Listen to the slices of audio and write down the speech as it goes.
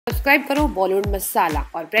Subscribe करो बॉलीवुड मसाला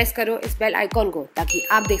और press करो इस बेल आइकॉन को ताकि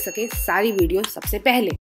आप देख सके सारी वीडियो सबसे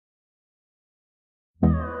पहले।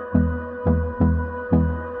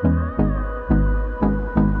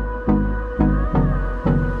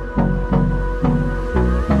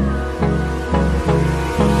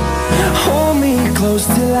 Close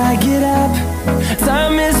till I get up.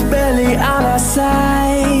 Time is barely on our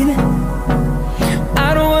side. I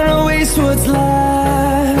don't wanna waste what's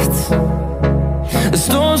left. The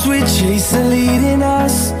storms we chase are leading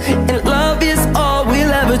us, and love is all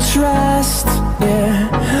we'll ever trust. Yeah,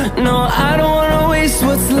 no, I don't wanna waste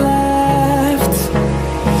what's left.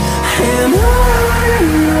 And on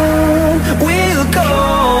we'll go,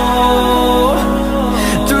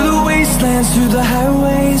 through the wastelands, through the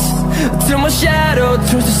highways, till my shadow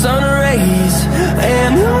turns to sun rays.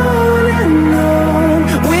 And on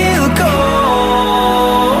we'll go,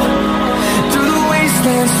 through the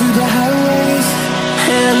wastelands, through the highways,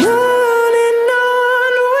 and on we'll go.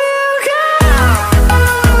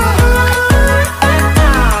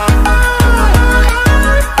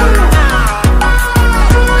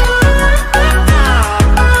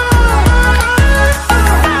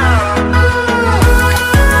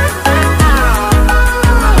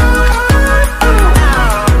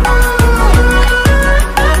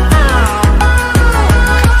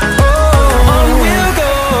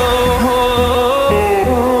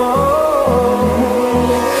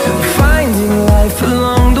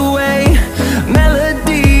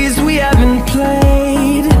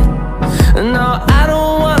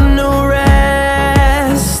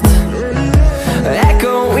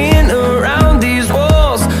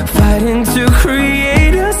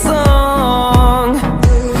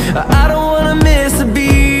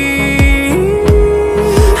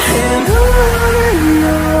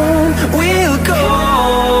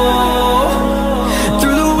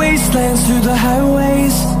 Through the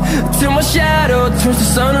highways, till my shadow turns to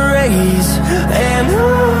sun rays. And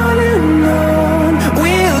on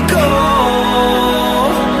we'll go,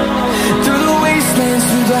 through the wastelands,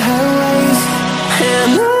 through the highways,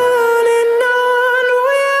 and on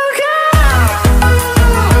we'll go.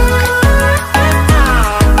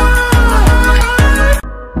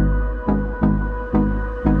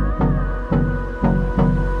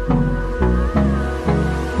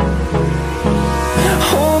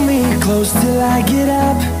 Hold me close till I get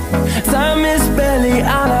up. Time is barely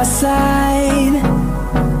on our side.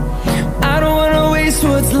 I don't wanna waste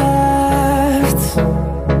what's left.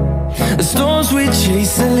 The storms we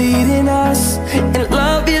chase are leading us, and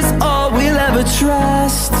love is all we'll ever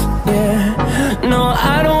trust. Yeah, no,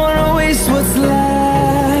 I don't wanna waste what's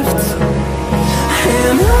left.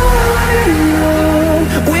 And on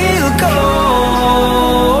we'll go,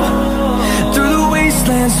 through the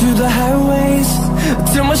wastelands, through the highways,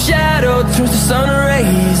 till my shadow turns to sun rays.